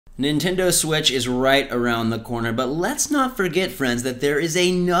Nintendo Switch is right around the corner, but let's not forget, friends, that there is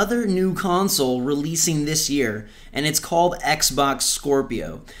another new console releasing this year, and it's called Xbox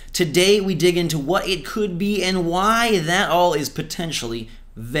Scorpio. Today, we dig into what it could be and why that all is potentially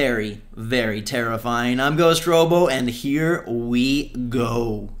very, very terrifying. I'm Ghost Robo, and here we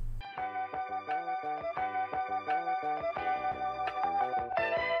go.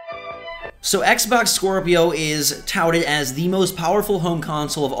 So Xbox Scorpio is touted as the most powerful home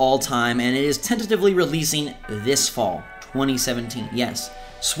console of all time, and it is tentatively releasing this fall, 2017. Yes,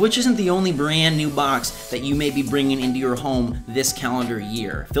 Switch isn't the only brand new box that you may be bringing into your home this calendar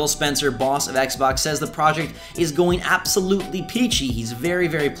year. Phil Spencer, boss of Xbox, says the project is going absolutely peachy. He's very,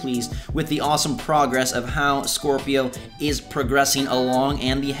 very pleased with the awesome progress of how Scorpio is progressing along,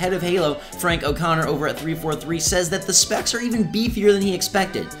 and the head of Halo, Frank O'Connor over at 343, says that the specs are even beefier than he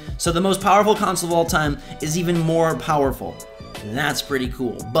expected. So the most powerful console of all time is even more powerful. That's pretty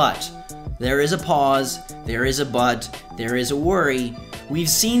cool. But there is a pause, there is a but, there is a worry. We've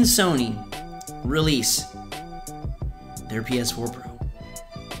seen Sony release their PS4 Pro,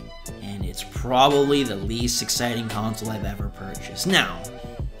 and it's probably the least exciting console I've ever purchased. Now,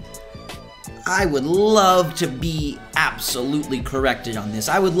 I would love to be absolutely corrected on this.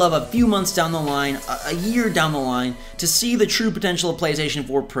 I would love a few months down the line, a year down the line, to see the true potential of PlayStation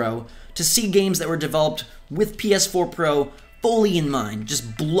 4 Pro, to see games that were developed with PS4 Pro fully in mind,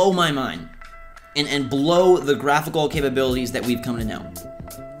 just blow my mind, and blow the graphical capabilities that we've come to know.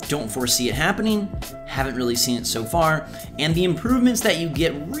 Don't foresee it happening, haven't really seen it so far, and the improvements that you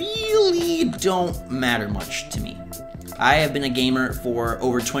get really don't matter much to me. I have been a gamer for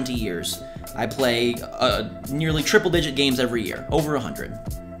over 20 years. I play nearly triple-digit games every year, over 100.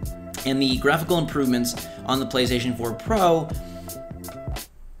 And the graphical improvements on the PlayStation 4 Pro,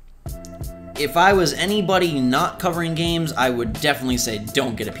 if I was anybody not covering games, I would definitely say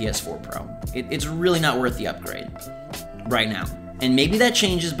don't get a PS4 Pro. It's really not worth the upgrade right now. And maybe that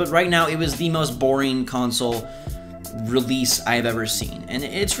changes, but right now it was the most boring console release I've ever seen. And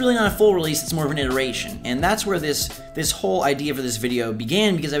it's really not a full release, it's more of an iteration. And that's where this whole idea for this video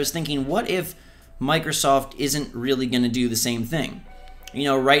began, because I was thinking, what if Microsoft isn't really going to do the same thing? You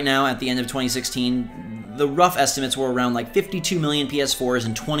know, right now at the end of 2016, the rough estimates were around like 52 million PS4s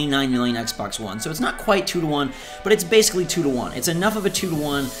and 29 million Xbox One. So it's not quite 2 to 1, but it's basically 2 to 1. It's enough of a 2 to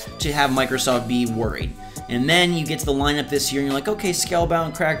 1 to have Microsoft be worried. And then you get to the lineup this year and you're like, okay,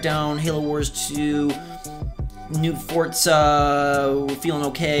 Scalebound, Crackdown, Halo Wars 2, new Forza, feeling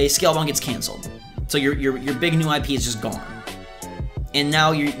okay. Scalebound gets canceled. So your big new IP is just gone. And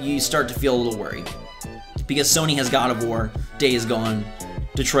now you start to feel a little worried. Because Sony has God of War, Days Gone,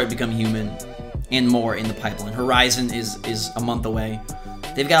 Detroit Become Human, and more in the pipeline. Horizon is a month away.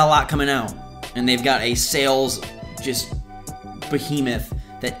 They've got a lot coming out. And they've got a sales just behemoth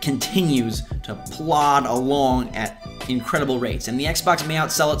that continues to plod along at incredible rates. And the Xbox may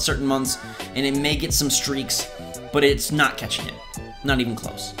outsell it certain months, and it may get some streaks, but it's not catching it. Not even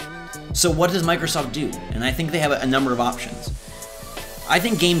close. So what does Microsoft do? And I think they have a number of options. I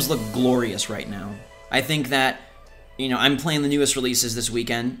think games look glorious right now. I think that, you know, I'm playing the newest releases this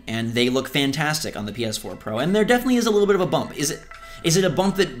weekend, and they look fantastic on the PS4 Pro. And there definitely is a little bit of a bump. Is it a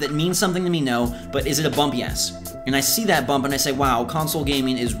bump that means something to me? No. But is it a bump? Yes. And I see that bump and I say, wow, console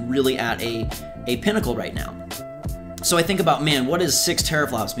gaming is really at a pinnacle right now. So I think about, man, what does 6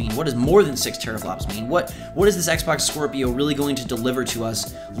 teraflops mean? What does more than 6 teraflops mean? What is this Xbox Scorpio really going to deliver to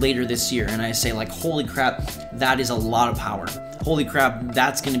us later this year? And I say, like, holy crap, that is a lot of power. Holy crap,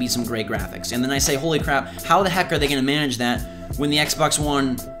 that's going to be some great graphics. And then I say, holy crap, how the heck are they going to manage that when the Xbox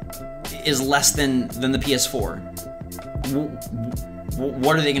One is less than the PS4?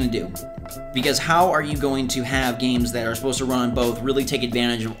 What are they going to do? Because how are you going to have games that are supposed to run on both really take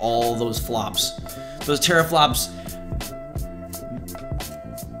advantage of all those flops? Those teraflops,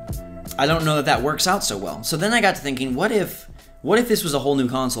 I don't know that works out so well. So then I got to thinking, what if this was a whole new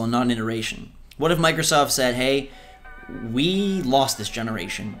console and not an iteration? What if Microsoft said, hey, we lost this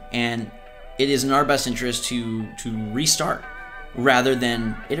generation, and it is in our best interest to restart rather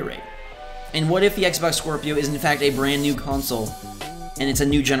than iterate? And what if the Xbox Scorpio is in fact a brand new console, and it's a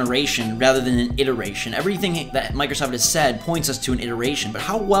new generation rather than an iteration? Everything that Microsoft has said points us to an iteration, but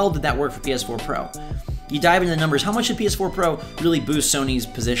how well did that work for PS4 Pro? You dive into the numbers, how much did PS4 Pro really boost Sony's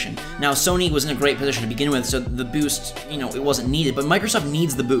position? Now, Sony was in a great position to begin with, so the boost, you know, it wasn't needed, but Microsoft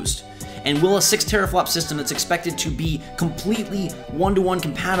needs the boost. And will a 6 teraflop system that's expected to be completely one-to-one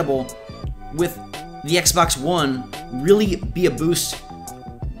compatible with the Xbox One really be a boost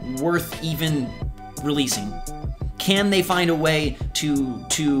worth even releasing? Can they find a way to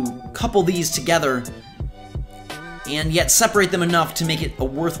couple these together and yet separate them enough to make it a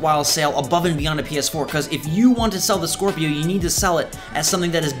worthwhile sale above and beyond a PS4. Because if you want to sell the Scorpio, you need to sell it as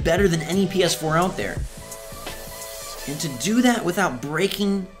something that is better than any PS4 out there. And to do that without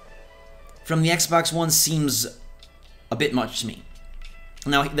breaking from the Xbox One seems a bit much to me.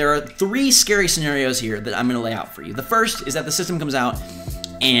 Now, there are 3 scary scenarios here that I'm going to lay out for you. The first is that the system comes out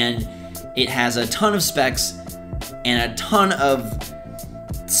and it has a ton of specs and a ton of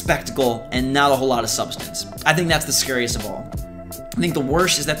spectacle and not a whole lot of substance. I think that's the scariest of all. I think the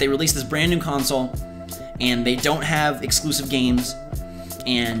worst is that they release this brand new console and they don't have exclusive games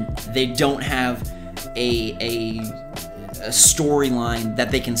and they don't have a storyline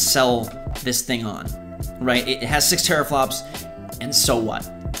that they can sell this thing on, right? It has 6 teraflops, and so what?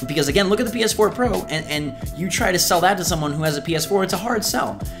 Because again, look at the PS4 Pro, and you try to sell that to someone who has a PS4, it's a hard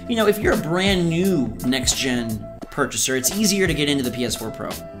sell. You know, if you're a brand new next-gen purchaser, it's easier to get into the PS4 Pro.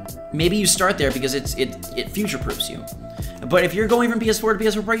 Maybe you start there because it future-proofs you. But if you're going from PS4 to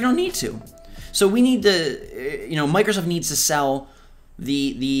PS4 Pro, you don't need to. So we need to, you know, Microsoft needs to sell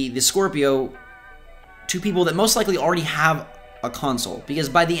the Scorpio to people that most likely already have a console. Because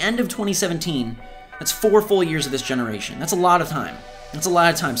by the end of 2017, that's 4 full years of this generation. That's a lot of time. That's a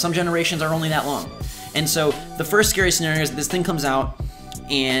lot of time. Some generations are only that long. And so the first scary scenario is that this thing comes out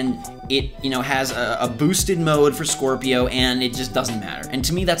and it, you know, has a boosted mode for Scorpio and it just doesn't matter. And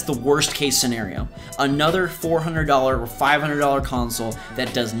to me, that's the worst case scenario. Another $400 or $500 console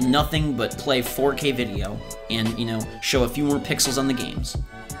that does nothing but play 4K video and, you know, show a few more pixels on the games.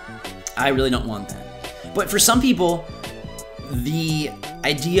 I really don't want that. But for some people, the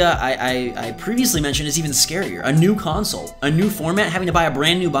idea I previously mentioned is even scarier. A new console, a new format, having to buy a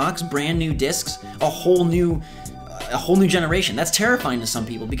brand new box, brand new discs, a whole new generation. That's terrifying to some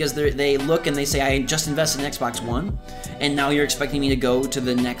people because they look and they say, I just invested in Xbox One, and now you're expecting me to go to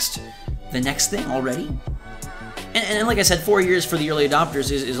the next thing already? And like I said, 4 years for the early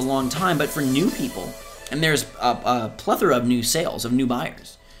adopters is a long time, but for new people, and there's a plethora of new sales, of new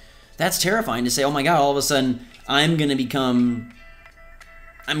buyers, that's terrifying to say, oh my god, all of a sudden, I'm gonna become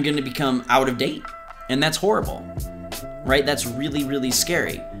out of date. And that's horrible, right? That's really, really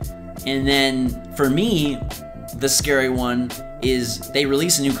scary. And then for me, the scary one is they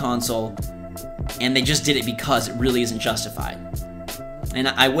release a new console and they just did it because it really isn't justified. And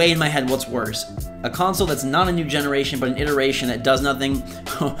I weigh in my head what's worse. A console that's not a new generation but an iteration that does nothing,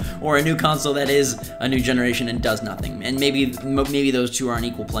 or a new console that is a new generation and does nothing. And maybe those two are on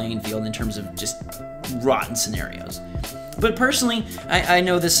equal playing field in terms of just rotten scenarios. But personally, I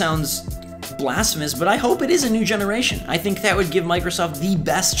know this sounds blasphemous, but I hope it is a new generation. I think that would give Microsoft the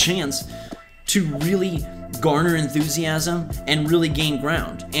best chance to really garner enthusiasm and really gain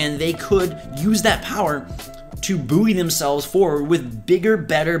ground. And they could use that power to buoy themselves forward with bigger,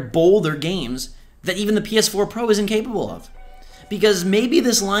 better, bolder games that even the PS4 Pro isn't capable of. Because maybe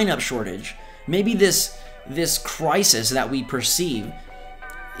this lineup shortage, maybe this crisis that we perceive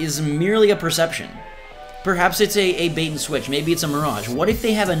is merely a perception. Perhaps it's a bait and switch, maybe it's a mirage. What if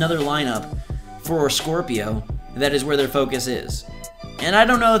they have another lineup for Scorpio that is where their focus is? And I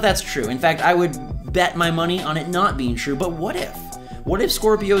don't know if that's true. In fact, I would bet my money on it not being true, but what if? What if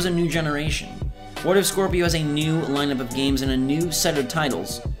Scorpio is a new generation? What if Scorpio has a new lineup of games and a new set of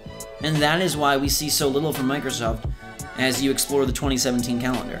titles? And that is why we see so little from Microsoft as you explore the 2017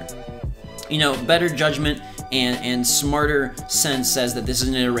 calendar. You know, better judgment and smarter sense says that this is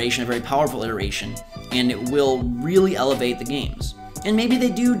an iteration, a very powerful iteration, and it will really elevate the games. And maybe they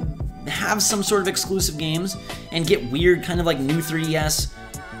do have some sort of exclusive games and get weird, kind of like new 3DS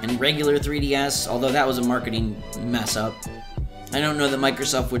and regular 3DS, although that was a marketing mess up. I don't know that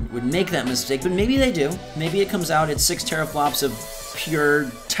Microsoft would make that mistake, but maybe they do. Maybe it comes out at 6 teraflops of pure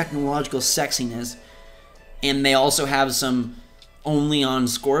technological sexiness, and they also have some only on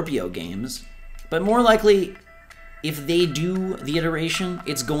Scorpio games. But more likely, if they do the iteration,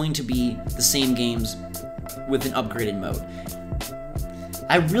 it's going to be the same games with an upgraded mode.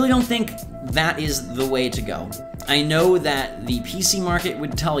 I really don't think that is the way to go. I know that the PC market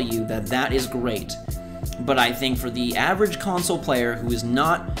would tell you that that is great, but I think for the average console player who is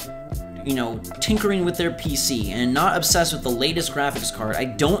not, you know, tinkering with their PC and not obsessed with the latest graphics card, I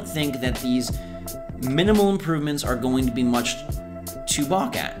don't think that these minimal improvements are going to be much to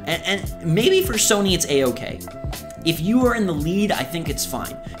balk at. And maybe for Sony it's a-okay. If you are in the lead, I think it's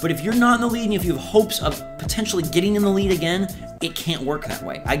fine. But if you're not in the lead and if you have hopes of potentially getting in the lead again, it can't work that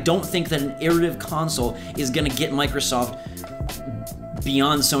way. I don't think that an iterative console is going to get Microsoft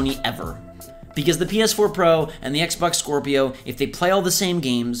beyond Sony ever. Because the PS4 Pro and the Xbox Scorpio, if they play all the same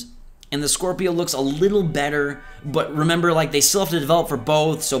games, and the Scorpio looks a little better, but remember, like, they still have to develop for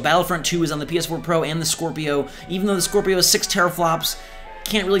both, so Battlefront 2 is on the PS4 Pro and the Scorpio. Even though the Scorpio has 6 teraflops,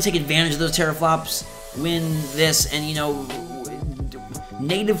 can't really take advantage of those teraflops, win this, and, you know,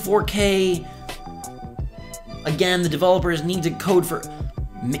 native 4K, again, the developers need to code for...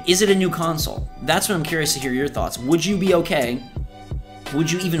 Is it a new console? That's what I'm curious to hear your thoughts. Would you be okay? Would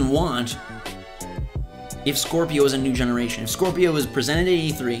you even want if Scorpio is a new generation? If Scorpio was presented at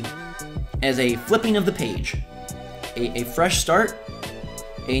E3 as a flipping of the page, a fresh start,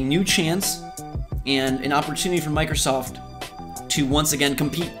 a new chance, and an opportunity for Microsoft to once again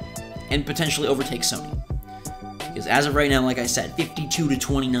compete and potentially overtake Sony. Because as of right now, like I said,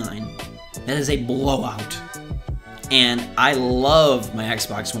 52-29, that is a blowout. And I love my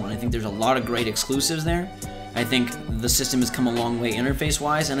Xbox One. I think there's a lot of great exclusives there. I think the system has come a long way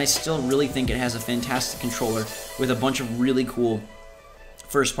interface-wise, and I still really think it has a fantastic controller with a bunch of really cool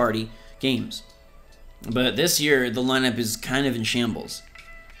first-party games. But this year, the lineup is kind of in shambles.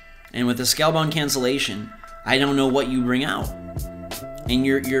 And with the Scalebound cancellation, I don't know what you bring out. And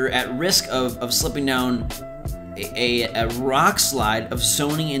you're at risk of slipping down a rock slide of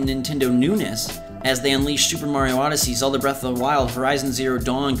Sony and Nintendo newness as they unleash Super Mario Odyssey, Zelda Breath of the Wild, Horizon Zero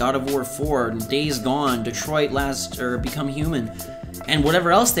Dawn, God of War 4, Days Gone, Detroit Become Human, and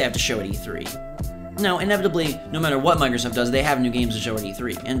whatever else they have to show at E3. Now, inevitably, no matter what Microsoft does, they have new games to show at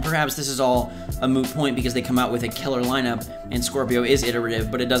E3, and perhaps this is all a moot point because they come out with a killer lineup, and Scorpio is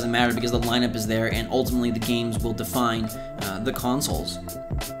iterative, but it doesn't matter because the lineup is there, and ultimately the games will define the consoles.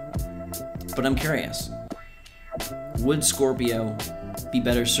 But I'm curious, would Scorpio be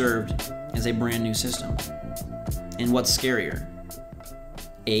better served as a brand new system? And what's scarier?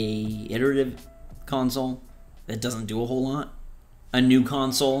 A iterative console that doesn't do a whole lot? A new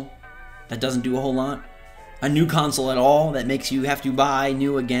console that doesn't do a whole lot? A new console at all that makes you have to buy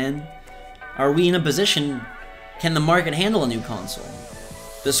new again? Are we in a position, can the market handle a new console?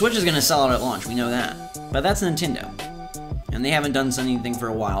 The Switch is going to sell out at launch, we know that. But that's Nintendo. And they haven't done anything for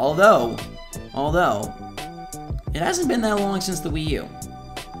a while. Although, it hasn't been that long since the Wii U.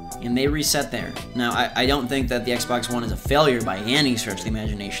 And they reset there. Now, I don't think that the Xbox One is a failure by any stretch of the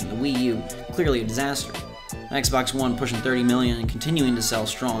imagination. The Wii U, clearly a disaster. The Xbox One pushing 30 million and continuing to sell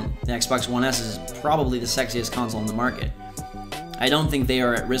strong. The Xbox One S is probably the sexiest console in the market. I don't think they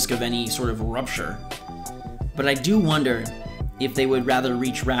are at risk of any sort of rupture. But I do wonder if they would rather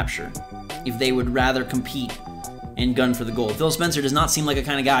reach Rapture. If they would rather compete and gun for the gold. Phil Spencer does not seem like a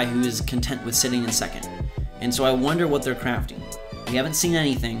kind of guy who is content with sitting in second. And so I wonder what they're crafting. We haven't seen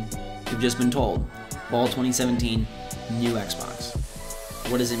anything, we've just been told. Fall 2017, new Xbox.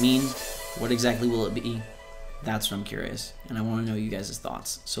 What does it mean? What exactly will it be? That's what I'm curious, and I want to know you guys'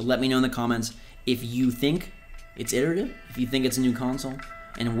 thoughts. So let me know in the comments if you think it's iterative, if you think it's a new console,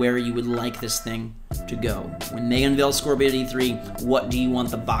 and where you would like this thing to go. When they unveil Scorpio at E3, what do you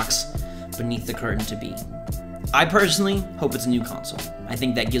want the box beneath the curtain to be? I personally hope it's a new console. I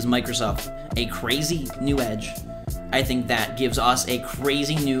think that gives Microsoft a crazy new edge. I think that gives us a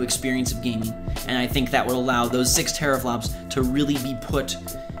crazy new experience of gaming, and I think that would allow those 6 teraflops to really be put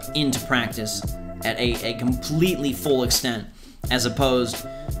into practice at a completely full extent, as opposed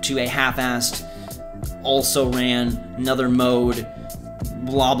to a half-assed, also ran, another mode,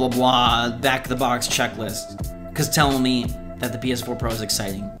 blah blah blah, back-the-box checklist. Because telling me that the PS4 Pro is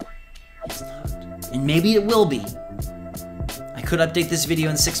exciting, it's not. And maybe it will be. I could update this video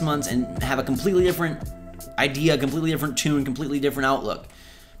in 6 months and have a completely different idea, completely different tune, completely different outlook.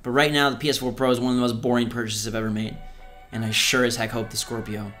 But right now, the PS4 Pro is one of the most boring purchases I've ever made. And I sure as heck hope the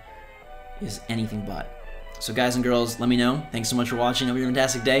Scorpio is anything but. So guys and girls, let me know. Thanks so much for watching. Hope you have a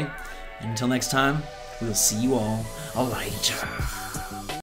fantastic day. And until next time, we'll see you all later.